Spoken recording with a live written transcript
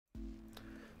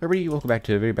Everybody, welcome back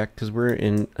to Video Back, because we're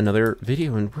in another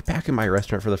video, and we're back in my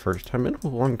restaurant for the first time in a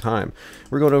long time.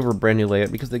 We're going over a brand new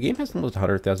layout, because the game has almost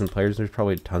 100,000 players, and there's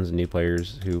probably tons of new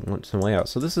players who want some layout.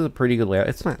 So this is a pretty good layout.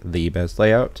 It's not the best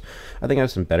layout. I think I have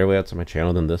some better layouts on my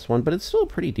channel than this one, but it's still a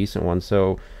pretty decent one,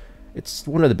 so it's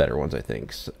one of the better ones, I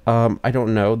think. I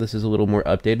don't know. This is a little more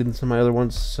updated than some of my other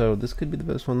ones, so this could be the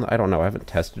best one. I don't know. I haven't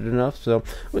tested it enough, so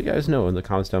let you guys know in the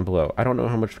comments down below. I don't know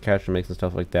how much cash it makes and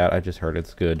stuff like that. I just heard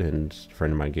it's good, and a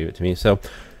friend of mine gave it to me, so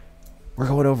we're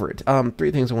going over it. Three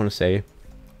things I want to say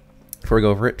before we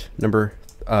go over it. Number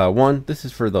one, this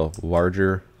is for the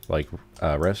larger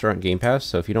restaurant game pass,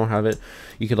 so if you don't have it,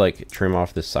 you could trim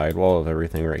off the sidewall of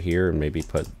everything right here and maybe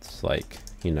put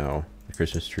the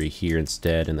Christmas tree here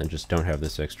instead, and then just don't have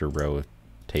this extra row of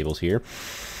tables here.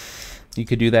 You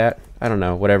could do that. I don't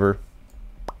know, whatever.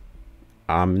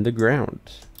 I'm in the ground.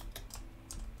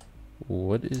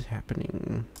 What is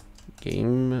happening?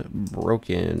 Game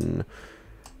broken.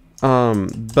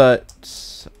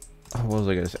 But what was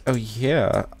I gonna say? Oh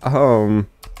yeah.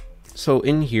 So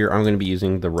in here I'm gonna be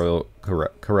using the Royal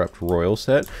Corrupt Royal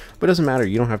set, but it doesn't matter.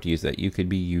 You don't have to use that. You could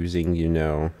be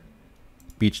using,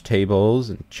 beach tables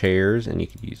and chairs, and you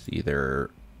could use either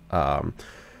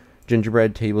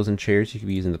gingerbread tables and chairs. You could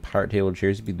be using the pirate table and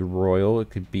chairs. It could be the royal.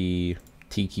 It could be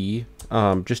tiki.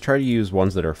 Just try to use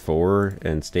ones that are 4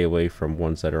 and stay away from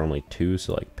ones that are only 2.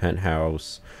 So like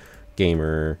penthouse,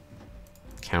 gamer,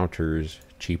 counters,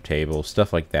 cheap tables,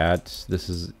 stuff like that.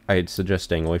 I'd suggest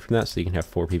staying away from that so you can have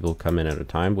 4 people come in at a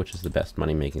time, which is the best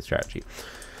money making strategy.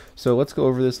 So let's go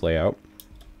over this layout.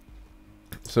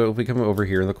 So if we come over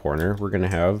here in the corner, we're going to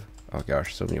have, oh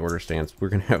gosh, so many order stands. We're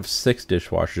going to have 6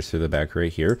 dishwashers through the back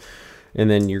right here. And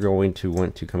then you're going to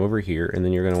want to come over here, and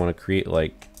then you're going to want to create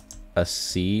a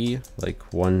C,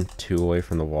 1, 2 away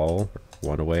from the wall, or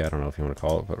 1 away, I don't know if you want to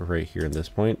call it, but right here in this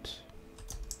point,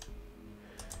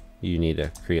 you need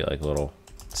to create a little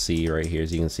C right here,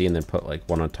 as you can see, and then put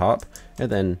 1 on top,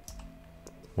 and then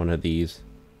 1 of these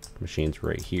machines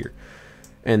right here.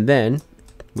 And then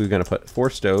we're going to put 4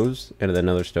 stoves and then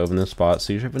another stove in this spot,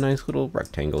 so you should have a nice little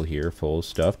rectangle here full of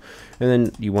stuff. And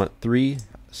then you want 3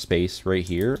 space right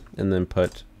here, and then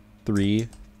put 3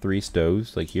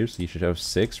 stoves here, so you should have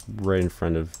 6 right in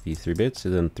front of these 3 bits,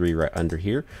 and then 3 right under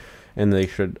here, and they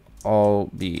should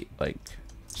all be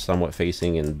somewhat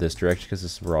facing in this direction, because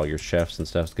this is where all your chefs and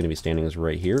stuff is going to be standing, is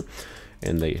right here,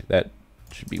 and that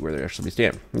should be where they actually be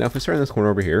standing. Now if we start in this corner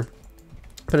over here,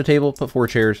 put a table, put 4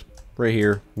 chairs right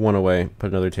here, 1 away, put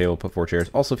another table, put 4 chairs.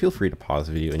 Also, feel free to pause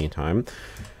the video anytime.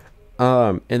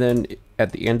 And then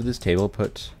at the end of this table,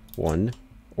 put 1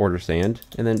 order stand,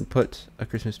 and then put a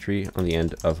Christmas tree on the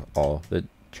end of all the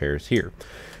chairs here.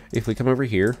 If we come over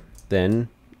here, then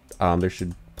there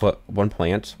should put 1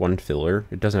 plant, 1 filler.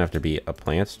 It doesn't have to be a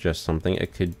plant, just something.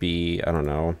 It could be, I don't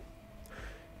know,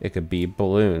 it could be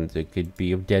balloons, it could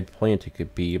be a dead plant, it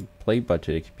could be a play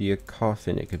button, it could be a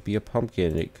coffin, it could be a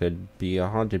pumpkin, it could be a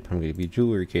haunted pumpkin, it could be a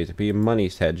jewelry case, it could be a money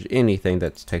hedge, anything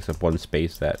that takes up 1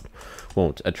 space that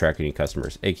won't attract any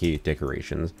customers, aka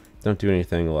decorations. Don't do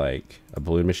anything like a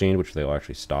balloon machine, which they'll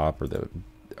actually stop, or the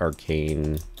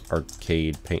arcade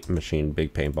paint machine,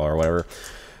 big paintball or whatever.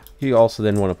 You also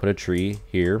then want to put a tree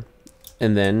here,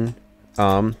 and then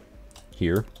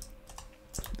here.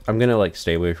 I'm gonna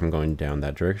stay away from going down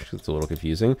that direction because it's a little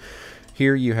confusing.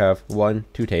 Here you have 1,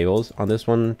 2 tables. On this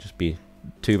one, just be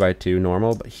 2 by 2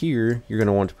 normal. But here you're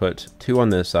gonna want to put 2 on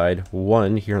this side,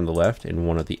 1 here on the left, and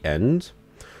 1 at the end.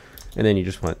 And then you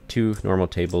just want 2 normal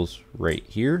tables right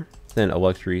here. Then a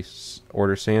luxury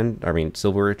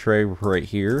silverware tray right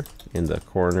here in the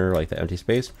corner, the empty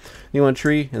space. You want a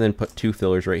tree, and then put 2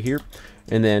 fillers right here.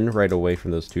 And then right away from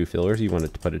those 2 fillers, you want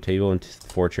to put a table and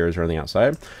 4 chairs on the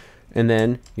outside. And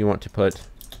then you want to put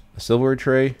a silverware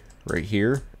tray right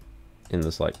here in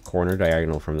this corner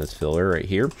diagonal from this filler right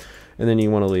here. And then you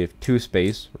want to leave 2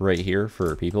 space right here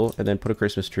for people, and then put a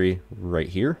Christmas tree right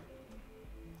here.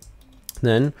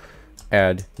 Then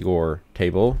add your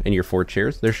table and your 4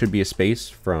 chairs. There should be a space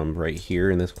from right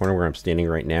here in this corner where I'm standing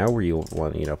right now, where you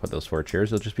want put those 4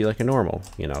 chairs. It'll just be like a normal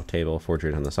table, 4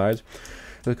 chairs on the sides.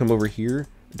 So come over here,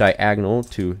 diagonal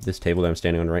to this table that I'm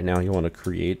standing on right now, you want to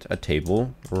create a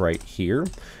table right here,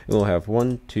 and we'll have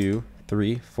 1, 2,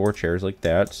 3, 4 chairs like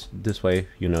that. This way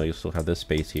you'll still have this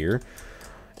space here,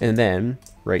 and then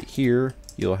right here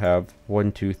you'll have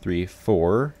 1, 2, 3,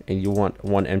 4, and you want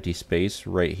 1 empty space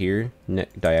right here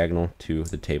diagonal to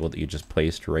the table that you just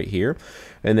placed right here.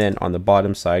 And then on the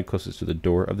bottom side closest to the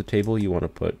door of the table, you want to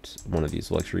put 1 of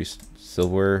these luxury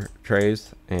silverware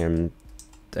trays, and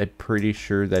I'm pretty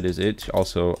sure that is it.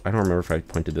 Also, I don't remember if I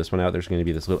pointed this one out. There's going to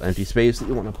be this little empty space that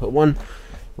you want to put 1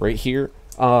 right here.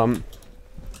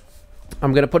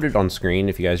 I'm going to put it on screen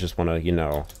if you guys just want to, you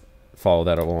know, follow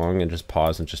that along and just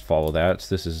pause and just follow that.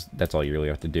 So that's all you really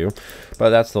have to do.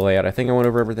 But that's the layout. I think I went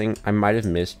over everything. I might have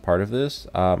missed part of this.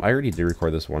 I already did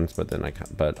record this once, but then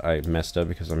I messed up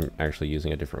because I'm actually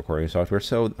using a different recording software.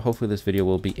 So hopefully this video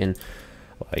will be in,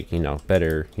 like, you know,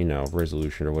 better, you know,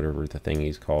 resolution or whatever the thing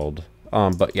is called.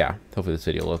 But yeah, hopefully this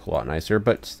video will look a lot nicer.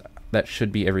 But that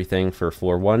should be everything for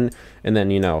floor 1, and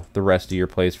then, you know, the rest of your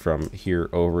place from here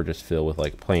over just fill with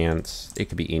like plants. It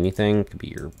could be anything. It could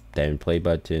be your down play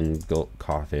button,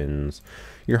 coffins,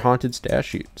 your haunted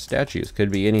statues.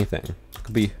 Could be anything. It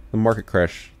could be the market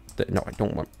crash. No, I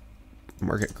don't want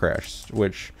market crash,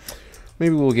 which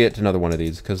maybe we'll get another one of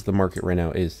these because the market right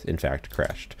now is in fact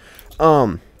crashed. If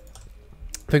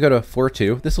I go to floor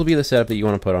 2, this will be the setup that you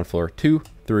want to put on floor 2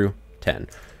 through 10.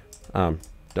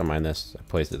 Don't mind this. I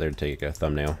placed it there to take a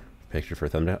thumbnail picture for a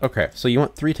thumbnail. Okay, so you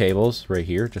want 3 tables right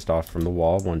here, just off from the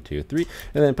wall. 1, 2, 3,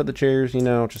 and then put the chairs, you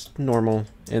know, just normal,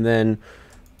 and then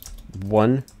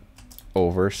 1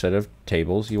 over set of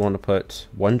tables. You want to put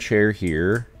 1 chair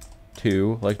here,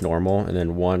 2 like normal, and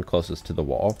then 1 closest to the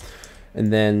wall,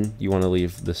 and then you want to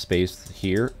leave the space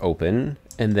here open,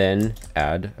 and then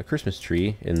add a Christmas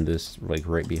tree in this, like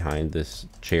right behind this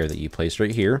chair that you placed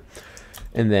right here.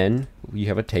 And then you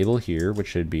have a table here, which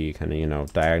should be kind of, you know,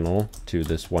 diagonal to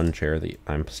this 1 chair that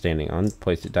I'm standing on.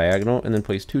 Place it diagonal, and then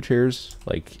place 2 chairs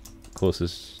like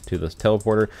closest to this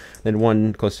teleporter, then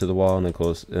 1 close to the wall, and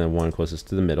then 1 closest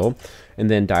to the middle, and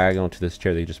then diagonal to this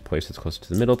chair that you just placed that's close to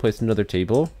the middle. Place another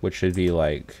table, which should be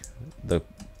like the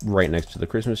right next to the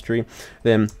Christmas tree.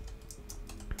 Then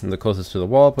the closest to the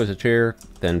wall, place a chair.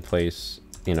 Then place,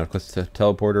 you know, close to the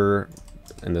teleporter.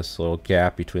 In this little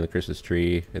gap between the Christmas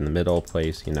tree in the middle,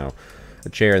 place, you know, a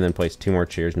chair, and then place 2 more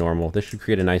chairs normal. This should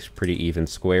create a nice pretty even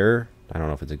square. I don't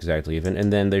know if it's exactly even.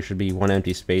 And then there should be 1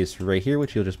 empty space right here,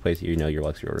 which you'll just place, you know, your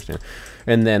Lexi order stand.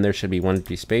 And then there should be 1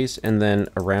 empty space, and then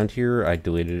around here I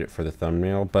deleted it for the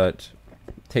thumbnail, but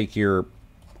take your,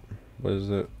 what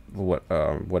is it,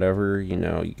 whatever, you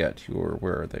know, you got your,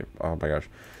 where are they, oh my gosh,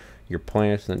 your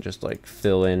plants, and then just like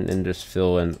fill in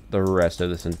the rest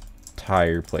of this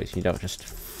entire place, you know, just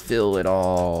fill it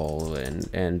all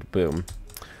and boom,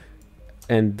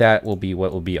 and that will be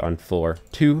what will be on floor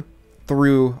 2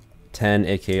 through 10,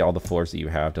 aka all the floors that you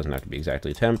have. Doesn't have to be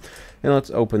exactly 10. And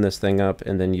let's open this thing up,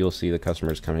 and then you'll see the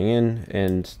customers coming in,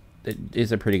 and it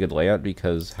is a pretty good layout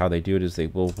because how they do it is they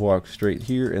will walk straight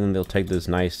here, and then they'll take this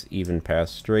nice even path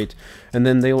straight, and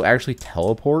then they will actually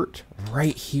teleport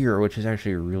right here, which is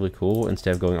actually really cool,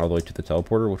 instead of going all the way to the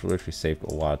teleporter, which will actually save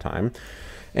a lot of time.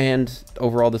 And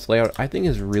overall, this layout I think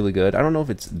is really good. I don't know if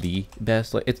it's the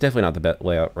best. It's definitely not the best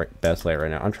layout right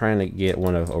now. I'm trying to get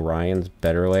one of Orion's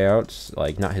better layouts,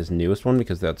 like not his newest one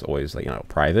because that's always, like, you know,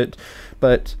 private,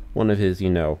 but one of his, you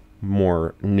know,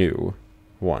 more new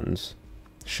ones.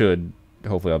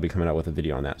 Hopefully I'll be coming out with a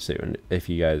video on that soon if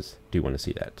you guys do want to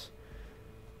see that.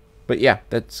 But yeah,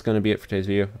 that's going to be it for today's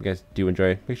video. If you guys do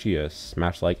enjoy, make sure you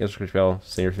smash like and subscribe to the bell,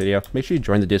 see your video. Make sure you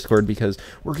join the Discord because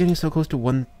we're getting so close to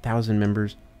 1,000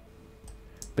 members.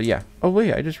 But yeah, oh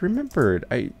wait, I just remembered.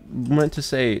 I meant to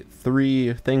say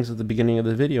 3 things at the beginning of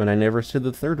the video, and I never said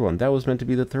the 3rd one. That was meant to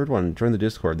be the 3rd one. Join the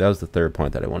Discord. That was the 3rd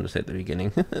point that I wanted to say at the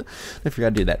beginning. I forgot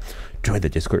to do that. Join the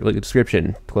Discord. Look at the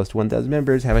description. Close to 1,000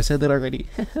 members. Have I said that already?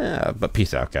 But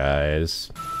peace out,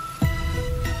 guys.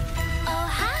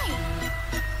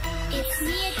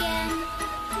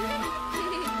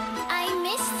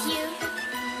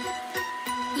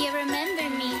 You remember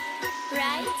me,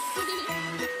 right?